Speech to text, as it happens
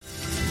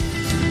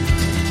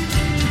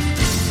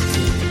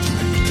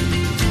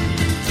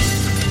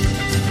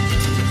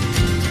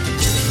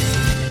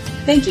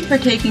Thank you for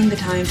taking the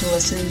time to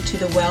listen to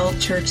the Well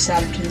Church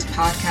Satterton's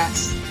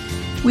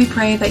podcast. We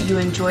pray that you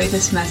enjoy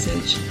this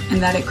message and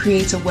that it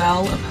creates a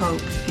well of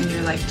hope in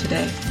your life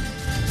today.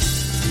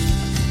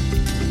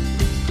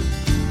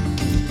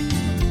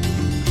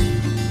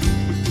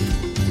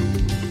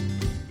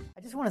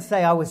 I just want to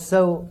say I was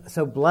so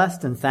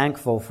blessed and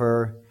thankful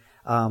for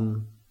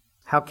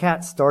how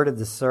Kat started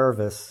the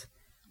service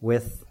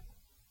with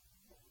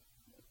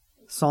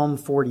Psalm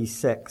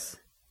 46,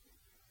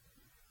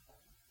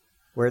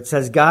 where it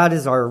says, God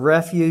is our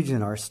refuge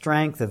and our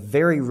strength, a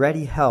very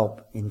ready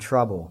help in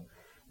trouble.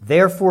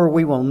 Therefore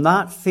we will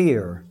not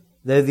fear,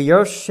 though the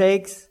earth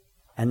shakes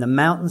and the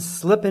mountains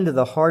slip into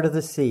the heart of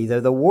the sea, though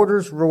the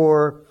waters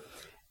roar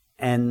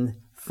and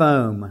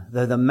foam,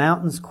 though the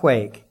mountains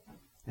quake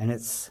and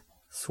its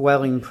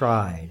swelling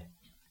pride.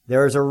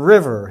 There is a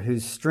river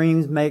whose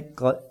streams make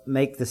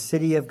the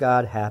city of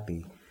God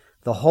happy,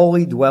 the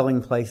holy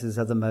dwelling places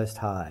of the Most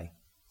High.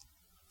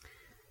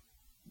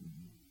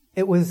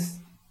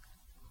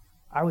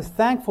 I was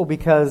thankful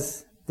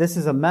because this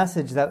is a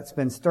message that's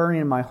been stirring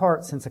in my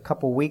heart since a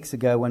couple weeks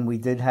ago when we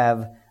did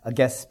have a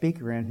guest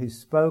speaker in who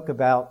spoke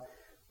about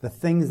the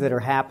things that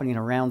are happening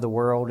around the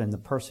world and the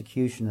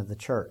persecution of the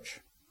church.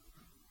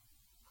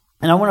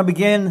 And I want to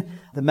begin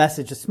the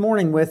message this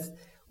morning with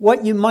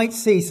what you might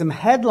see, some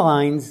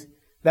headlines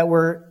that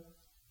were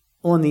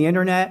on the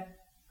internet,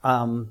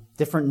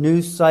 different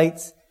news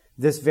sites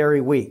this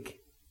very week.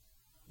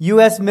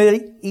 U.S.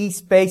 Middle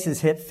East bases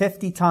hit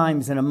 50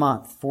 times in a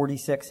month,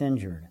 46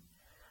 injured.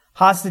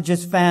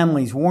 Hostages'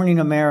 families warning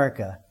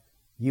America,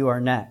 you are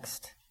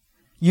next.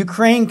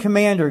 Ukraine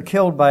commander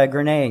killed by a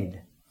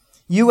grenade.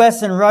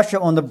 U.S. and Russia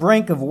on the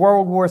brink of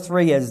World War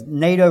III as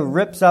NATO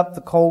rips up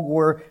the Cold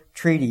War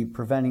treaty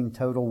preventing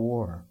total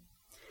war.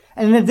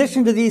 And in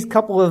addition to these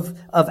couple of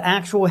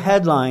actual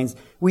headlines,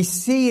 we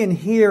see and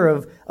hear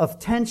of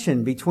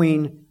tension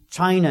between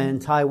China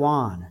and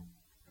Taiwan,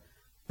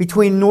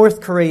 between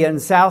North Korea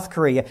and South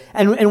Korea.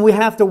 And we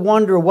have to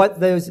wonder what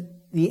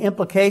the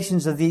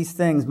implications of these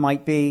things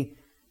might be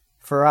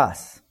for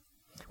us.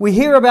 We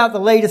hear about the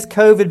latest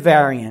COVID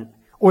variant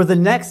or the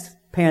next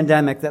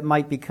pandemic that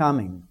might be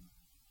coming.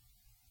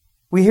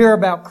 We hear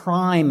about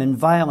crime and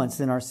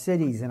violence in our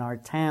cities, in our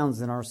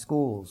towns, in our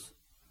schools.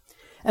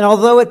 And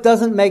although it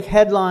doesn't make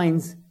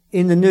headlines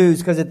in the news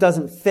because it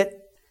doesn't fit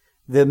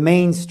the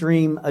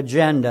mainstream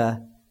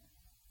agenda,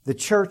 the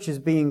church is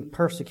being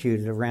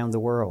persecuted around the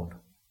world.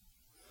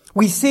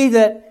 We see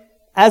that,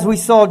 as we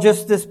saw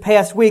just this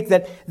past week,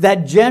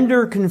 that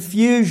gender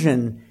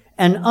confusion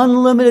and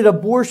unlimited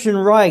abortion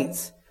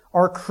rights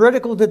are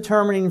critical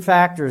determining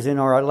factors in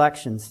our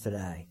elections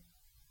today.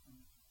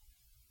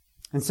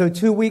 And so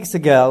 2 weeks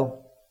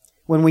ago,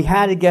 when we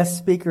had a guest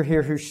speaker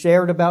here who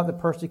shared about the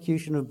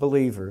persecution of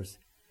believers,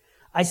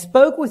 I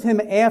spoke with him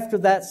after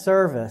that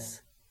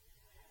service,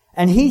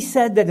 and he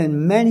said that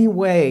in many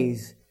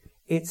ways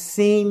it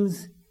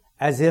seems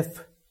as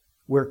if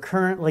we're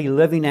currently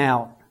living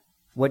out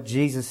what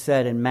Jesus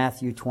said in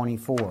Matthew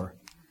 24,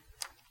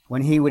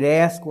 when he would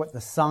ask what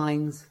the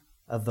signs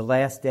of the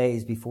last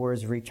days before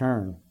his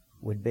return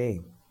would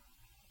be.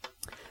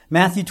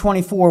 Matthew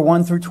 24,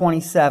 1 through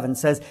 27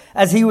 says,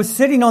 As he was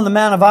sitting on the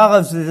Mount of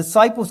Olives, the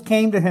disciples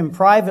came to him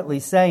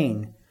privately,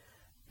 saying,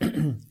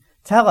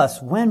 Tell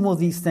us, when will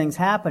these things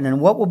happen,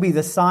 and what will be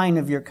the sign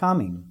of your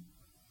coming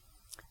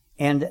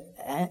and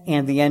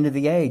the end of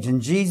the age?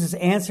 And Jesus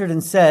answered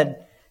and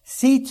said,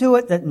 See to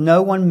it that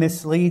no one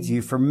misleads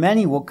you, for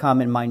many will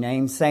come in my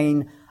name,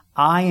 saying,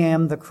 I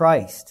am the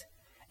Christ.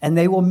 And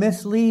they will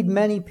mislead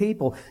many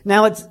people.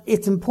 Now,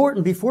 it's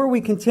important, before we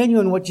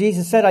continue in what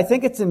Jesus said, I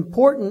think it's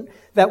important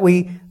that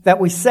we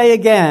say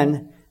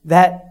again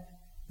that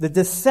the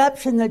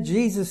deception that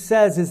Jesus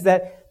says is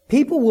that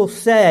people will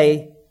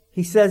say,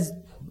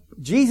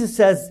 Jesus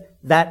says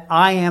that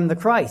I am the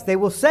Christ. They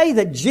will say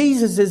that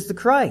Jesus is the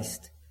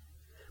Christ.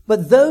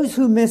 But those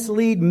who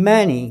mislead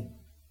many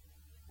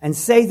and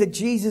say that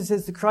Jesus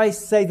is the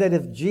Christ say that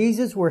if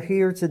Jesus were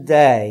here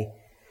today,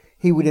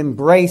 he would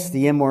embrace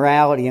the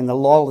immorality and the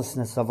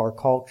lawlessness of our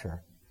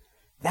culture.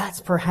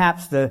 That's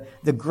perhaps the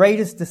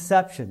greatest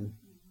deception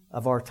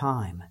of our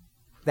time,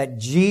 that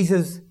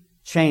Jesus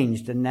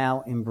changed and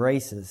now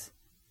embraces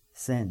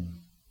sin.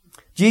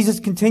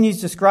 Jesus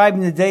continues describing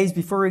the days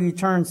before he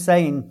returns,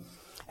 saying,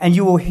 And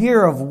you will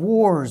hear of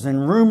wars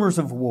and rumors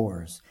of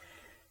wars.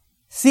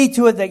 See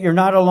to it that you're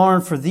not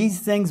alarmed, for these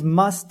things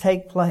must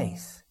take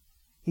place.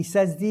 He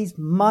says these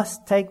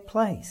must take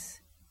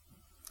place.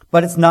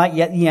 But it's not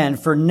yet the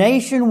end. For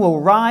nation will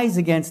rise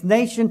against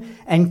nation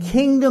and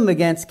kingdom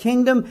against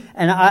kingdom.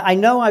 And I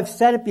know I've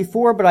said it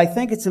before, but I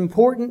think it's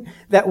important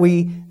that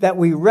we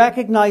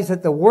recognize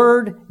that the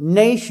word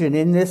nation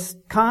in this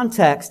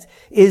context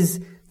is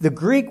the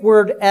Greek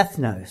word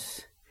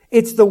ethnos.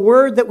 It's the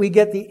word that we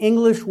get the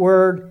English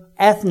word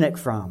ethnic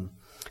from.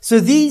 So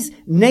these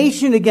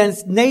nation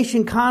against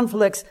nation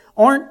conflicts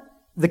aren't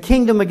the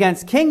kingdom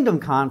against kingdom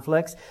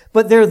conflicts,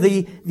 but they're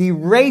the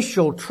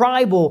racial,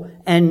 tribal,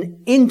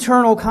 and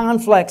internal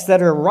conflicts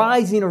that are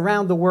rising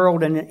around the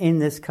world and in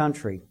this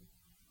country.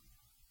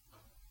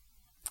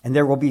 And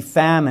there will be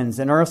famines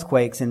and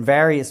earthquakes in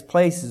various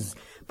places,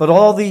 but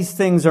all these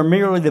things are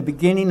merely the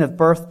beginning of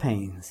birth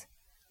pains.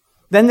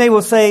 Then they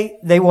will say,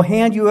 they will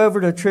hand you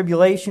over to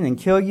tribulation and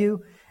kill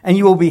you, and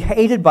you will be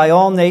hated by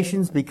all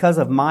nations because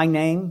of my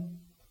name.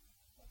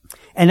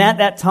 And at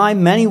that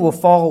time many will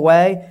fall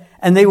away,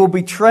 and they will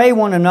betray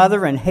one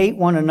another and hate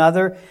one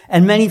another,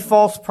 and many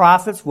false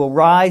prophets will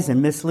rise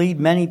and mislead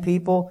many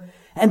people.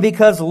 And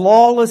because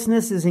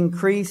lawlessness is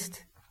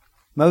increased,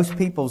 most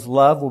people's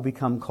love will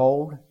become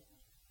cold.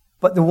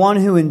 But the one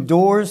who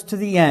endures to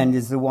the end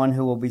is the one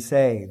who will be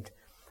saved.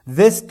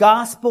 This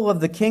gospel of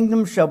the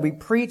kingdom shall be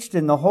preached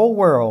in the whole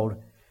world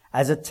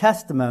as a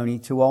testimony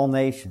to all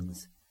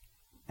nations.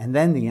 And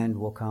then the end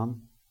will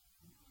come.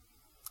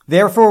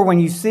 Therefore, when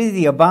you see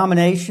the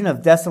abomination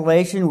of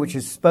desolation, which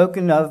is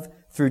spoken of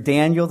through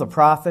Daniel the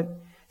prophet,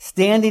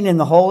 standing in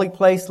the holy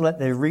place, let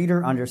the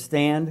reader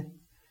understand.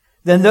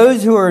 Then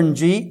those who are in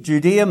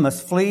Judea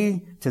must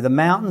flee to the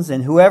mountains,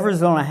 and whoever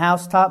is on a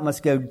housetop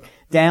must go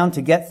down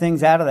to get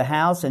things out of the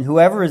house, and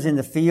whoever is in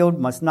the field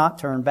must not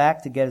turn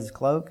back to get his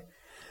cloak.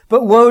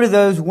 But woe to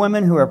those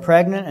women who are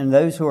pregnant and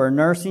those who are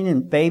nursing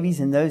and babies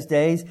in those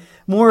days.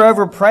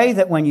 Moreover, pray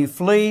that when you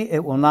flee,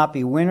 it will not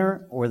be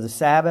winter or the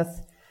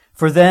Sabbath,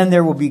 for then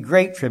there will be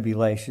great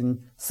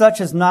tribulation, such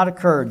as not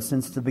occurred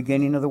since the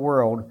beginning of the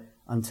world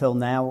until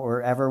now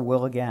or ever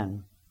will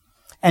again.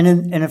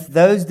 And if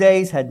those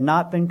days had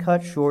not been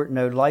cut short,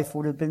 no life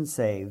would have been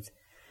saved.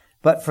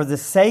 But for the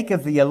sake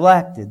of the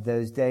elected,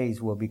 those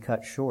days will be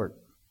cut short.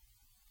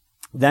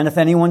 Then if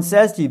anyone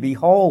says to you,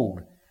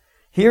 behold,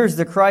 here's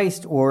the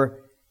Christ, or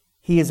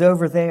he is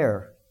over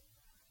there,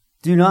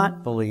 do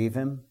not believe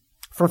him.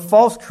 For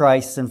false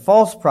Christs and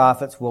false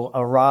prophets will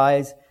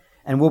arise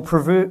and will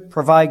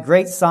provide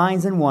great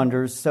signs and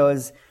wonders so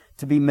as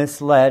to be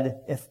misled,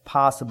 if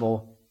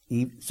possible,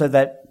 so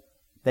that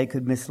they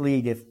could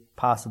mislead, if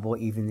possible,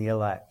 even the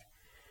elect.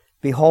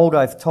 Behold,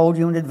 I've told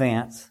you in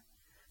advance.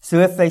 So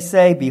if they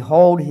say,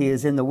 behold, he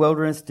is in the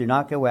wilderness, do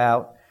not go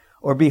out.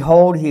 Or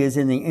behold, he is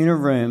in the inner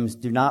rooms,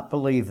 do not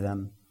believe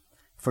them.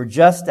 For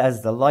just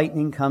as the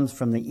lightning comes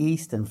from the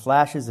east and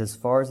flashes as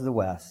far as the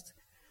west,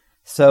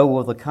 so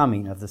will the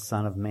coming of the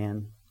Son of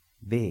Man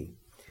be.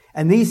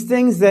 And these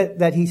things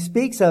that he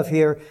speaks of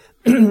here,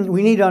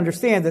 we need to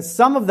understand that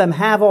some of them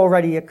have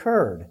already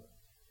occurred.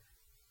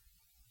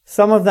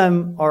 Some of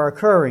them are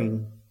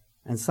occurring,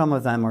 and some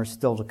of them are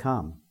still to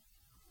come.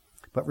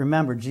 But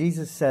remember,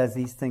 Jesus says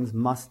these things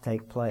must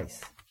take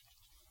place.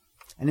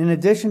 And in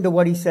addition to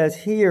what he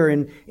says here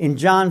in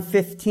John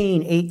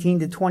 15, 18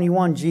 to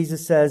 21,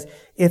 Jesus says,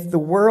 if the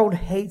world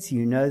hates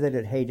you, know that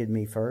it hated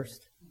me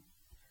first.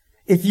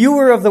 If you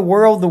were of the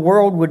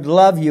world would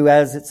love you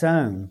as its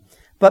own.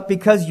 But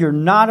because you're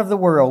not of the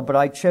world, but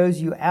I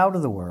chose you out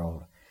of the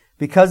world,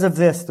 because of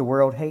this, the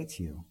world hates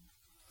you.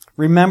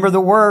 Remember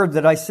the word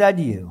that I said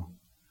to you.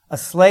 A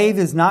slave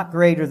is not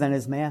greater than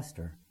his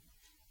master.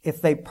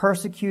 If they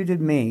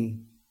persecuted me,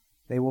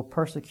 they will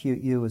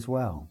persecute you as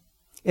well.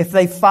 If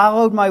they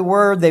followed my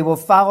word, they will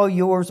follow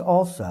yours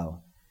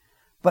also.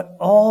 But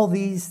all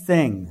these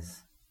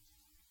things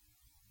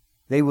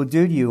they will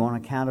do to you on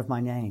account of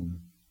my name,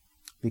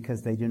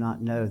 because they do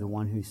not know the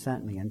one who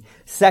sent me. And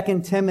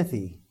 2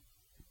 Timothy,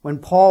 when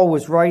Paul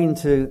was writing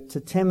to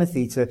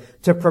Timothy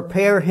to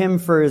prepare him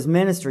for his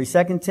ministry,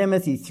 2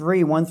 Timothy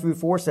 3, 1 through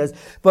 4 says,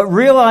 but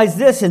realize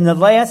this, in the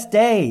last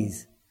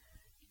days,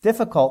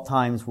 difficult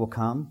times will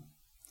come.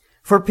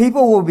 For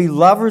people will be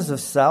lovers of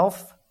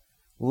self,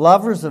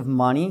 lovers of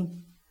money,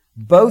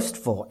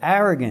 boastful,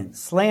 arrogant,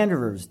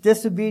 slanderers,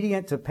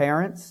 disobedient to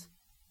parents,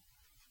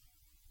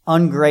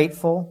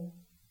 ungrateful,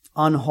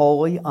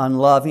 unholy,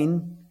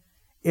 unloving,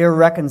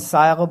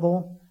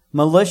 irreconcilable,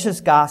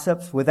 malicious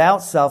gossips,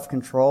 without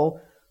self-control,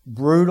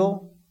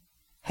 brutal,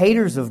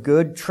 haters of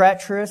good,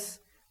 treacherous,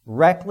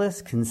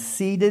 reckless,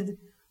 conceited,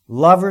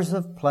 lovers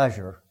of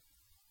pleasure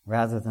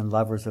rather than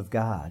lovers of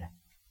God.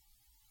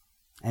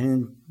 And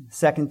in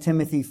 2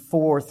 Timothy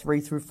 4,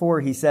 3 through 4,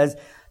 he says,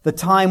 the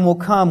time will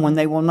come when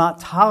they will not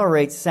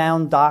tolerate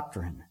sound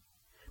doctrine,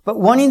 but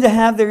wanting to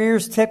have their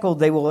ears tickled,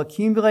 they will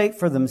accumulate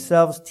for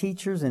themselves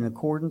teachers in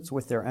accordance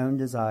with their own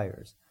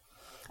desires.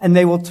 And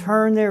they will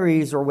turn their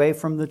ears away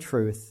from the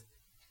truth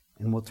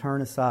and will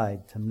turn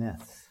aside to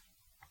myths.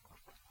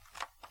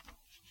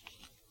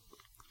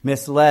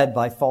 Misled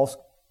by false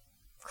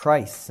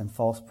Christs and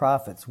false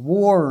prophets,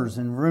 wars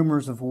and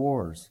rumors of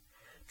wars,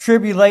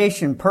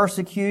 tribulation,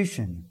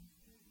 persecution,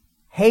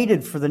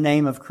 hated for the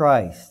name of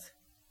Christ,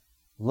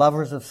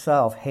 lovers of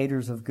self,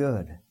 haters of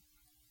good,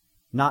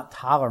 not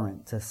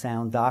tolerant to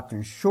sound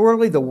doctrine.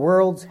 Surely the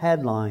world's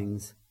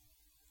headlines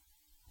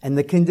and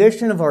the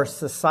condition of our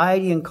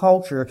society and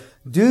culture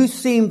do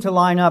seem to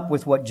line up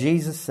with what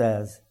Jesus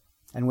says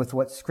and with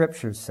what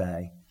Scriptures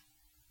say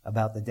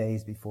about the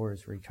days before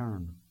His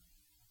return.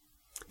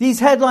 These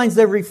headlines,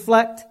 they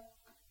reflect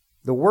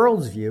the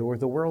world's view or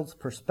the world's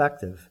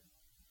perspective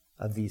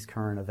of these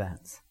current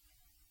events.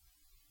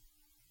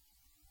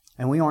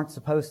 And we aren't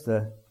supposed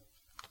to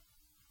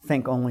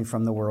think only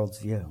from the world's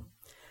view.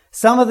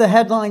 Some of the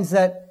headlines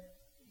that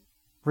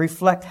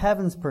reflect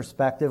heaven's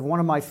perspective. One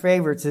of my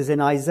favorites is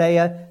in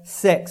Isaiah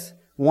 6,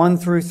 1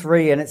 through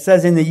 3. And it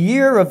says, "In the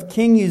year of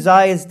King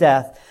Uzziah's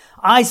death,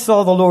 I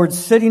saw the Lord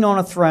sitting on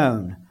a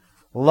throne,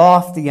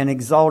 lofty and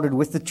exalted,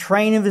 with the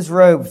train of his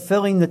robe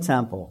filling the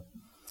temple.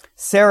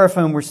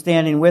 Seraphim were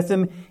standing with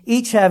him,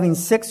 each having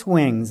 6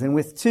 wings, and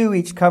with 2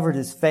 each covered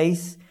his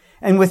face,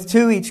 and with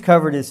 2 each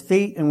covered his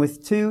feet, and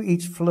with 2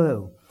 each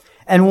flew.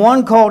 And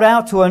one called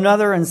out to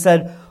another and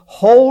said,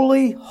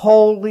 'Holy,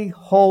 holy,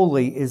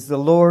 holy is the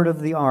Lord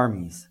of the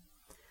armies.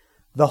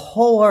 The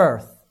whole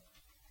earth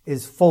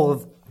is full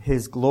of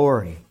his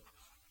glory.'"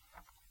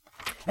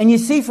 And you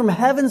see, from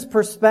heaven's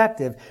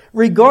perspective,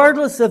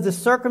 regardless of the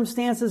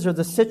circumstances or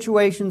the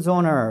situations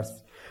on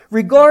earth,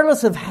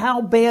 regardless of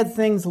how bad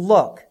things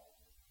look,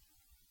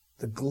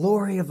 the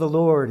glory of the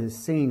Lord is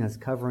seen as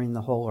covering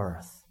the whole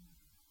earth.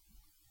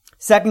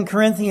 2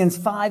 Corinthians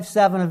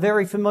 5:7, a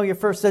very familiar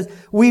verse, says,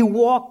 "We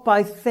walk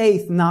by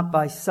faith, not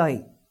by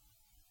sight."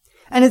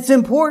 And it's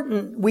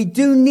important, we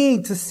do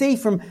need to see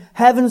from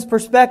heaven's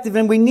perspective,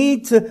 and we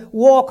need to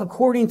walk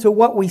according to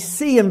what we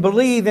see and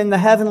believe in the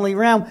heavenly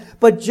realm.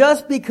 But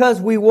just because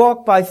we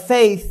walk by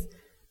faith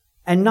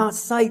and not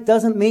sight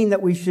doesn't mean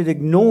that we should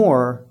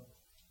ignore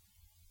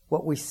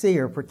what we see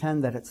or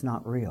pretend that it's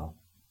not real.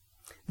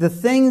 The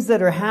things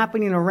that are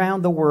happening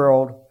around the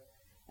world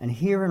and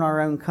here in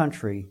our own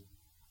country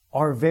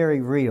are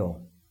very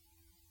real,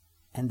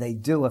 and they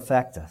do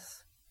affect us.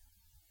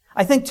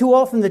 I think too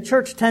often the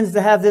church tends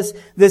to have this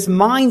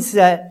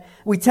mindset.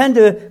 We tend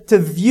to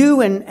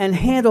view and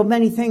handle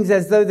many things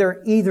as though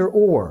they're either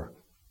or.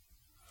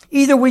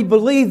 Either we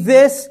believe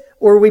this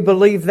or we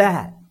believe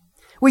that.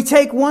 We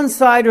take one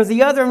side or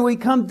the other and we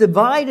become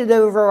divided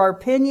over our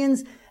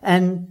opinions,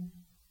 and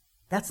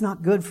that's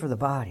not good for the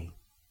body.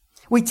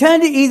 We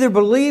tend to either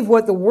believe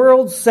what the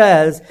world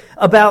says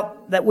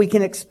about that we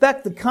can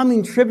expect the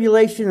coming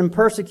tribulation and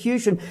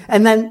persecution,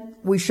 and then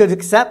we should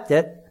accept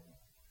it.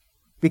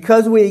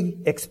 Because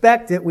we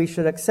expect it, we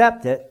should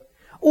accept it.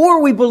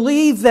 Or we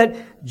believe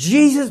that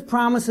Jesus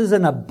promises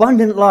an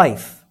abundant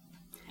life,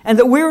 and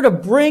that we're to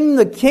bring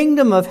the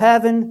kingdom of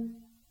heaven,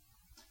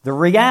 the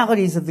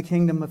realities of the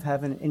kingdom of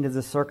heaven, into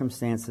the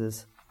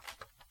circumstances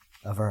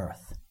of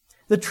earth.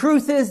 The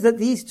truth is that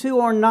these two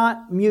are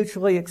not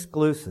mutually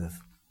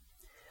exclusive.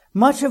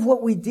 Much of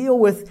what we deal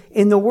with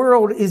in the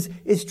world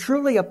is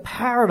truly a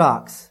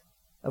paradox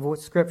of what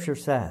Scripture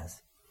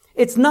says.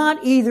 It's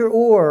not either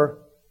or.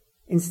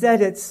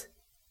 Instead, it's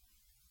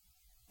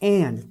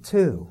and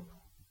too.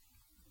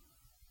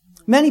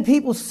 Many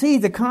people see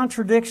the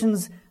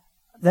contradictions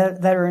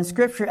that are in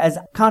Scripture as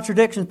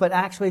contradictions, but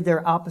actually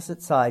they're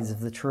opposite sides of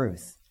the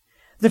truth.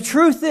 The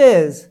truth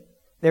is,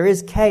 there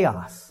is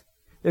chaos.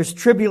 There's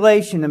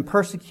tribulation and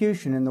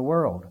persecution in the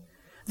world.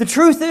 The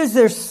truth is,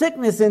 there's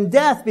sickness and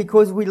death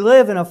because we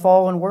live in a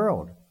fallen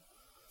world.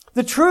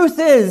 The truth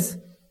is,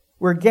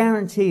 we're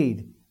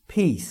guaranteed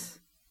peace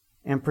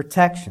and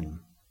protection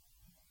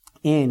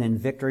in and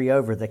victory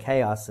over the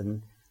chaos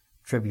and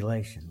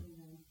tribulation.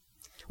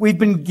 We've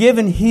been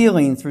given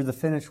healing through the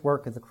finished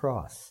work of the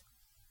cross.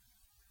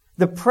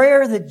 The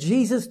prayer that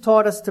Jesus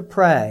taught us to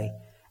pray,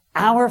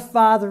 "Our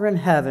Father in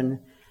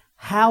heaven,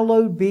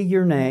 hallowed be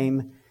your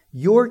name,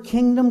 your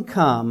kingdom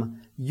come,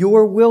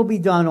 your will be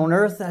done on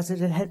earth as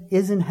it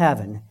is in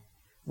heaven,"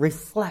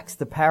 reflects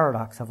the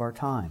paradox of our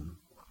time.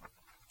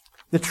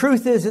 The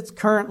truth is, it's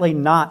currently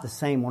not the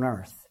same on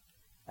earth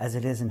as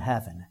it is in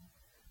heaven.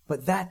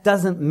 But that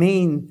doesn't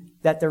mean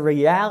that the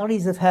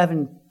realities of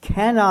heaven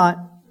cannot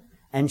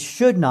and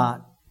should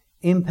not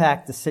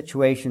impact the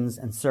situations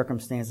and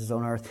circumstances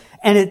on earth.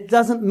 And it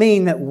doesn't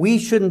mean that we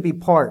shouldn't be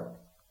part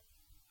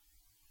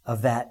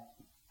of that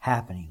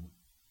happening.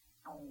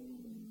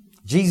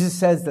 Jesus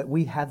says that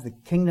we have the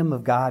kingdom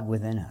of God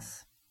within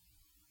us.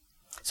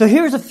 So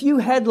here's a few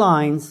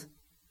headlines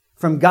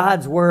from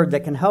God's Word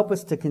that can help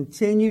us to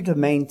continue to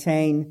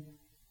maintain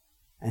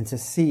and to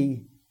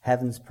see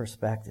heaven's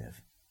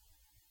perspective.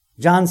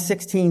 John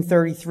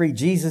 16:33,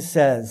 Jesus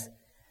says,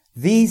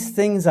 "These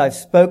things I've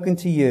spoken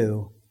to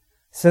you,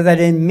 so that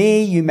in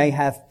me you may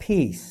have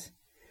peace.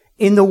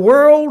 In the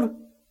world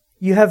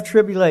you have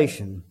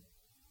tribulation,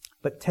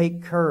 but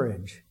take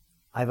courage.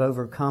 I've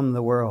overcome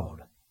the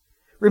world."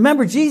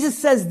 Remember, Jesus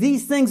says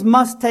these things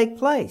must take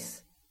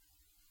place.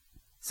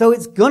 So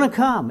it's going to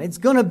come. It's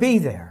going to be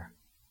there.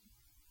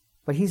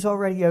 But He's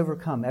already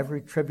overcome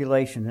every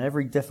tribulation and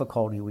every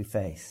difficulty we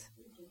face.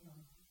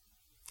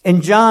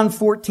 In John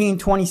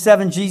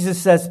 14:27, Jesus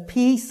says,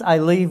 "Peace I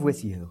leave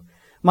with you.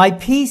 My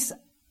peace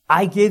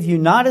I give you,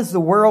 not as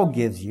the world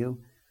gives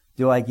you,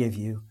 do I give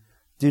you.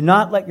 Do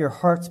not let your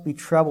hearts be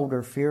troubled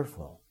or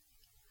fearful."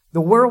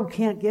 The world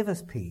can't give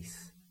us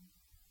peace.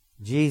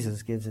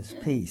 Jesus gives us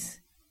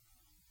peace.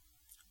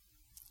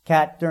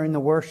 Kat, during the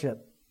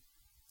worship,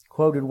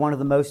 quoted one of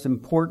the most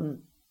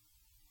important,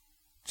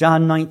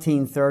 John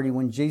 19:30,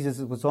 when Jesus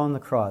was on the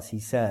cross, He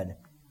said,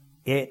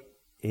 "It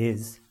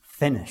is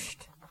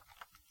finished."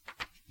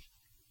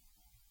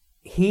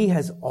 He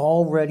has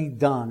already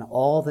done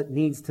all that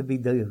needs to be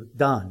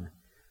done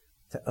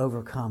to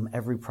overcome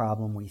every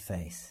problem we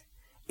face.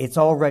 It's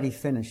already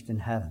finished in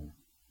heaven.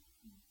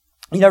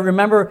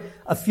 Remember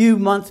a few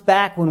months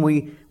back when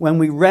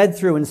we read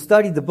through and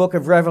studied the book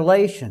of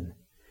Revelation,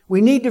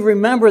 we need to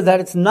remember that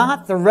it's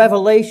not the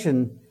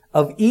revelation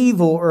of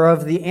evil or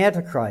of the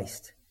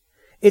Antichrist.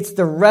 It's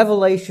the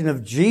revelation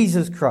of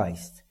Jesus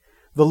Christ,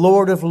 the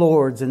Lord of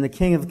Lords and the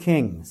King of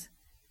Kings,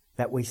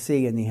 that we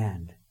see in the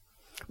end.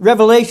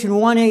 Revelation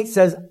 1:8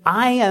 says,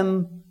 I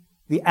am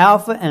the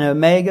Alpha and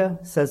Omega,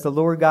 says the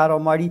Lord God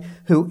Almighty,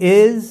 who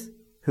is,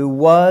 who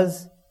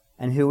was,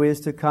 and who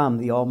is to come,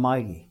 the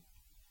Almighty.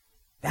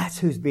 That's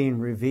who's being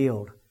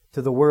revealed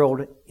to the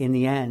world in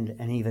the end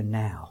and even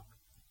now.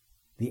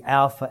 The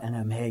Alpha and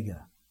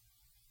Omega.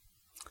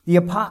 The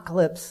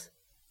apocalypse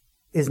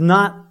is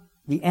not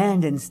the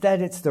end.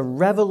 Instead, it's the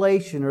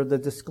revelation or the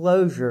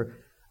disclosure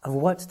of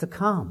what's to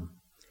come.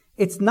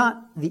 It's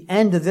not the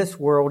end of this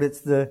world. It's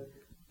the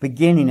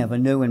beginning of a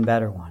new and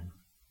better one.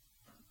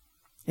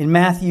 In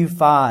Matthew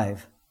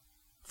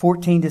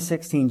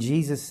 5:14-16,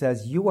 Jesus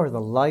says, you are the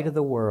light of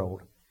the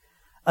world.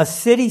 A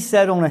city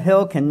set on a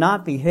hill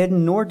cannot be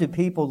hidden, nor do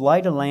people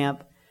light a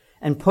lamp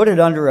and put it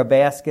under a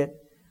basket,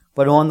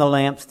 but on the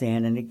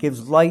lampstand, and it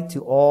gives light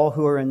to all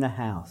who are in the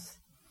house.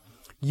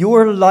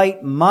 Your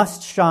light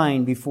must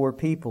shine before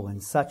people in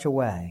such a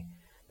way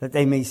that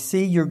they may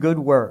see your good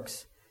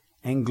works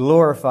and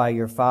glorify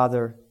your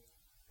Father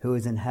who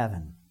is in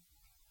heaven.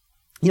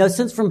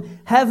 Since from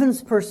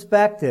heaven's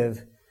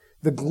perspective,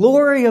 the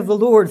glory of the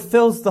Lord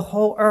fills the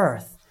whole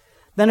earth,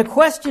 then a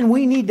question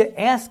we need to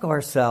ask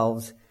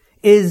ourselves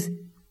is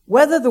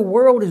whether the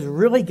world is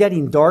really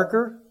getting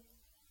darker,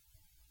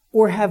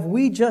 or have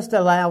we just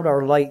allowed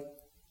our light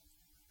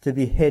to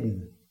be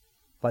hidden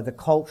by the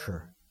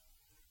culture,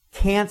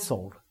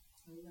 canceled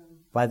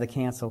by the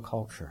cancel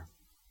culture.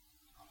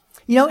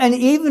 And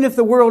even if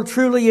the world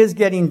truly is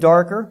getting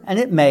darker, and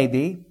it may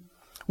be,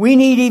 we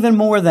need even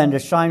more than to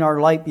shine our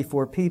light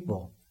before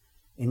people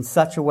in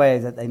such a way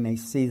that they may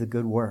see the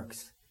good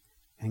works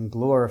and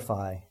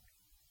glorify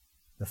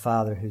the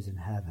Father who's in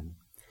heaven.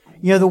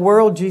 The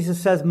world,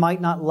 Jesus says,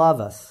 might not love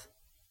us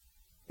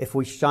if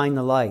we shine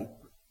the light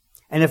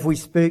and if we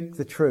speak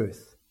the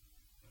truth,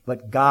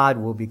 but God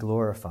will be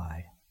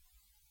glorified.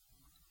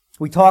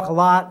 We talk a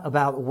lot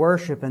about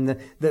worship and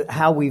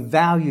how we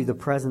value the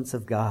presence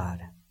of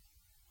God.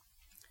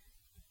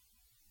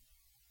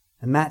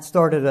 And Matt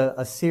started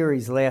a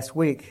series last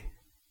week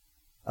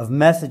of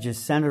messages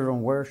centered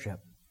on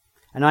worship.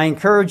 And I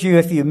encourage you,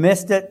 if you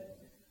missed it,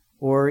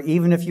 or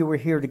even if you were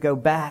here, to go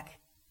back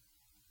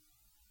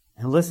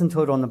and listen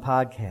to it on the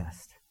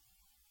podcast.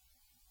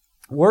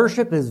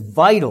 Worship is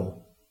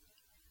vital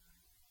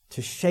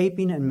to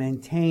shaping and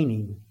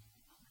maintaining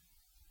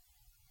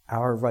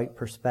our right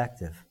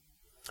perspective.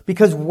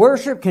 Because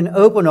worship can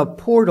open a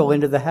portal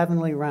into the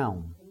heavenly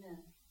realm.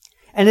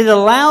 And it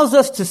allows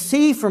us to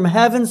see from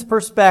heaven's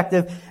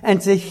perspective and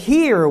to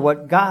hear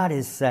what God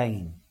is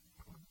saying.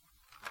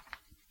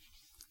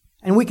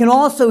 And we can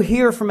also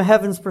hear from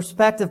heaven's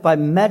perspective by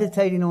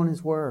meditating on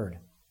His Word.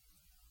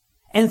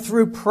 And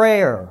through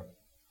prayer.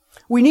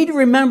 We need to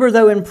remember,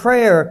 though, in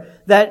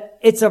prayer, that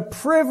it's a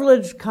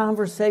privileged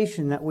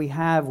conversation that we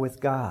have with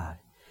God.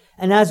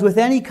 And as with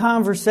any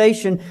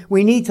conversation,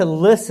 we need to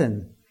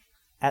listen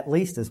at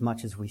least as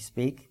much as we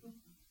speak.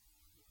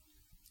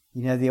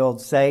 The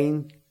old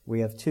saying,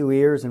 we have 2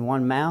 ears and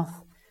 1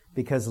 mouth,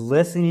 because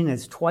listening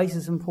is twice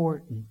as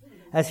important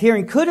as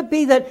hearing. Could it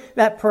be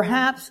that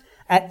perhaps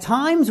at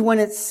times when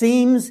it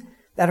seems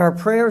that our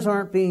prayers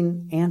aren't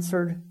being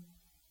answered,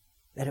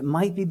 that it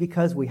might be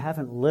because we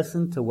haven't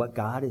listened to what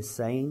God is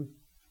saying?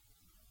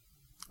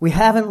 We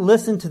haven't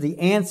listened to the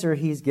answer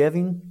He's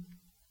giving.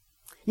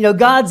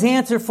 God's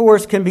answer for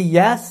us can be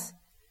yes,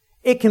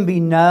 it can be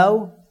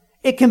no,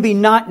 it can be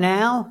not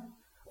now,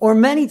 or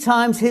many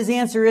times His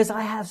answer is,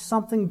 I have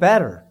something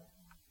better.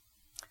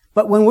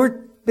 But when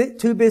we're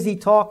too busy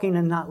talking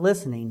and not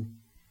listening,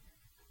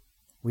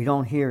 we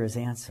don't hear His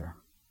answer.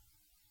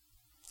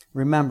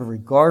 Remember,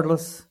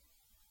 regardless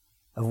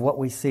of what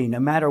we see, no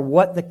matter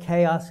what the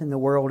chaos in the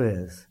world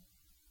is,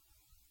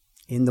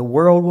 in the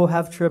world we'll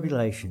have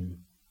tribulation,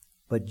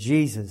 but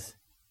Jesus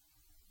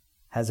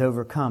has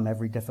overcome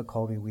every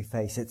difficulty we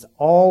face. It's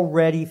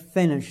already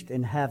finished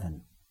in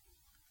heaven.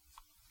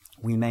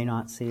 We may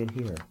not see it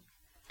here,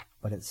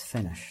 but it's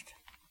finished.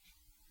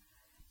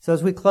 So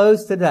as we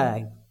close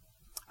today,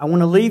 I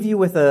want to leave you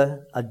with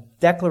a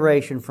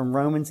declaration from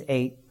Romans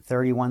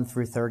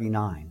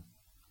 8:31-39.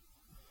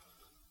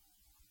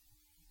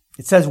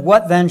 It says,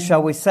 what then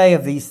shall we say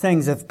of these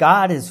things? If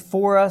God is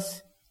for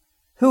us,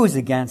 who is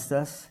against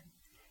us?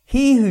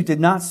 He who did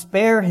not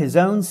spare His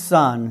own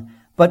Son,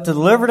 but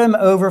delivered Him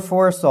over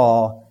for us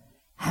all,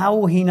 how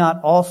will He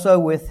not also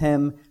with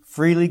Him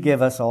freely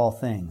give us all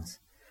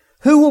things?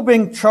 Who will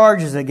bring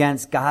charges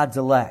against God's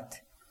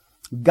elect?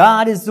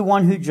 God is the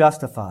one who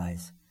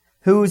justifies.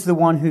 Who is the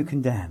one who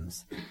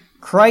condemns?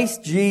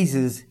 Christ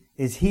Jesus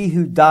is He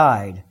who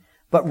died,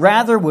 but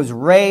rather was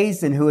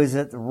raised, and who is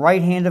at the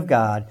right hand of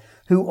God,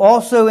 who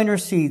also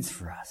intercedes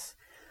for us.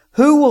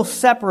 Who will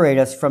separate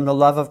us from the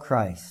love of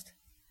Christ?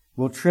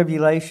 Will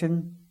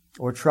tribulation,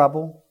 or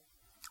trouble,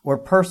 or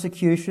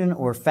persecution,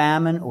 or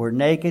famine, or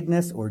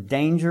nakedness, or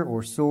danger,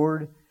 or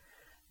sword,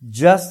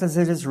 just as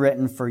it is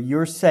written, for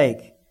your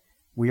sake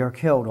we are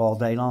killed all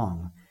day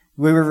long.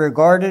 We were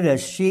regarded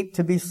as sheep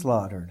to be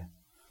slaughtered.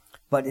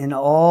 But in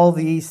all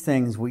these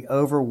things we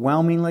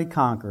overwhelmingly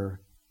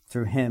conquer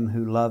through him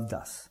who loved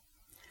us.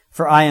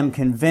 For I am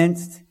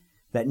convinced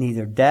that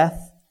neither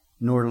death,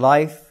 nor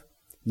life,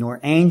 nor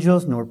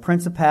angels, nor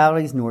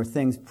principalities, nor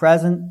things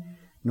present,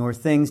 nor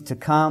things to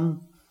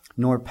come,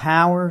 nor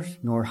powers,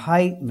 nor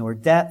height, nor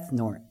depth,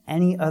 nor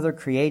any other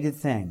created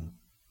thing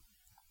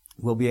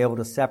will be able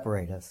to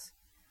separate us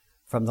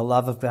from the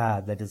love of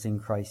God that is in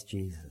Christ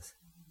Jesus.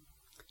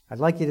 I'd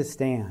like you to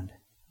stand.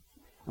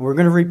 And we're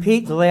going to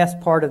repeat the last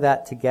part of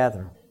that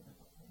together.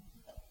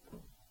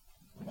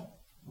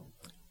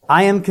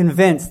 I am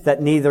convinced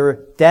that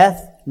neither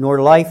death,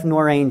 nor life,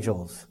 nor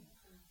angels.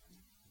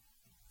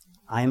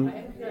 I am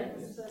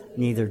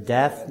neither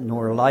death,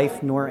 nor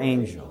life, nor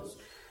angels,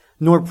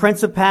 nor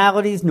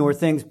principalities, nor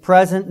things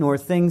present, nor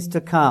things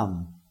to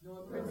come.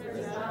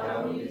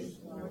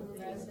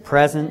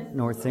 Present,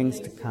 nor things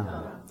to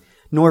come.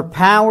 Nor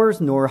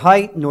powers, nor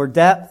height, nor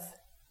depth.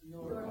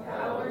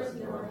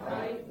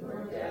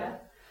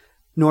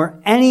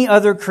 Nor any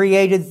other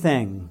created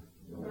thing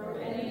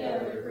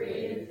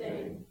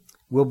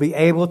will be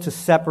able to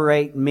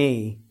separate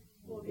me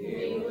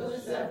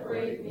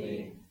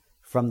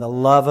from the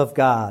love of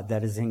God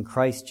that is in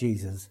Christ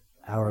Jesus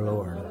our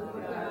Lord.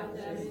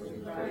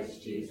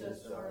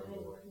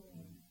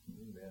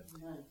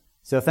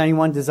 So if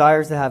anyone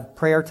desires to have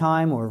prayer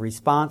time or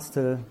response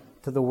to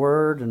the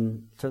word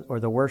or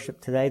the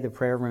worship today, the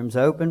prayer room's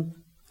open.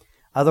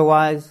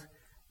 Otherwise,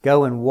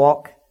 go and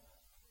walk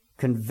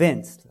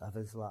convinced of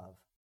his love.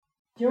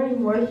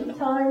 During worship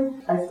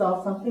time, I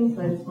saw something,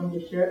 so I just wanted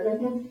to share it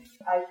with him.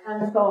 I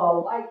kind of saw a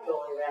light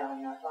going around,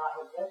 and I thought,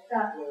 well, what's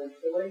that mean?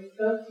 So what he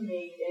spoke to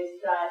me is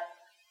that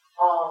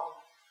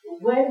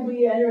when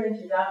we enter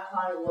into that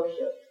kind of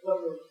worship, when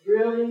we're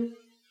really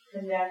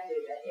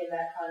connected in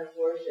that kind of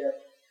worship,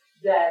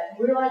 that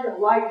we're like a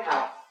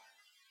lighthouse,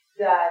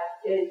 that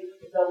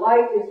the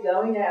light is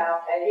going out,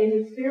 and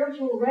in the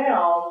spiritual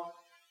realm,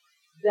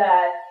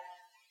 that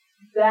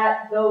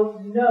those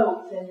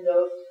notes and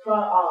those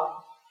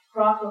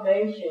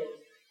proclamations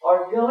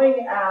are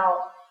going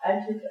out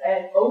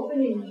and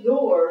opening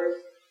doors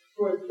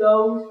for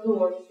those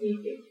who are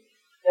seeking.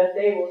 That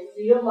they will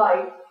see a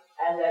light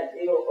and that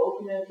it will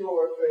open a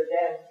door for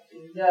them to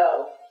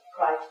know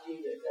Christ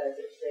Jesus as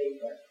their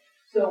Savior.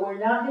 So we're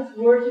not just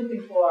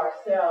worshiping for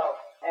ourselves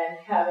and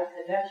having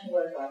connection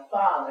with our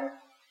Father,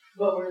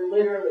 but we're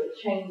literally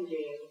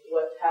changing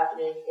what's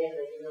happening in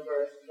the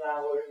universe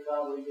while we're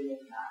doing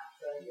that.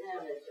 So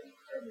yeah, it's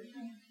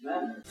encouraging.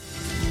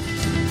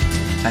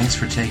 Thanks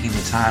for taking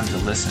the time to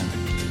listen.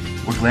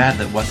 We're glad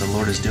that what the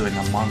Lord is doing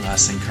among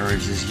us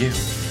encourages you.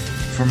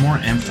 For more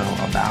info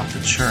about the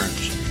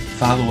church,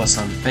 follow us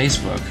on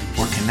Facebook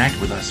or connect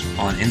with us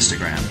on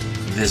Instagram.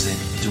 Visit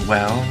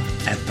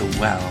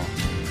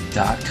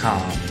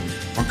dwellatthewell.com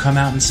or come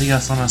out and see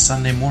us on a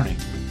Sunday morning,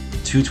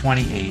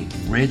 228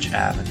 Ridge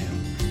Avenue,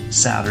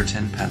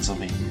 Souderton,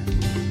 Pennsylvania.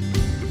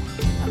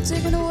 I'm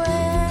taking a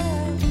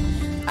well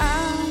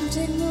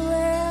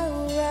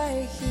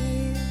right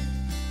here.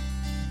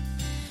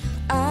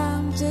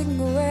 I'm digging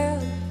a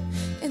well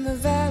in the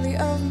valley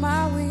of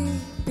my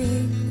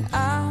weeping.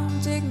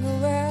 I'm digging a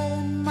well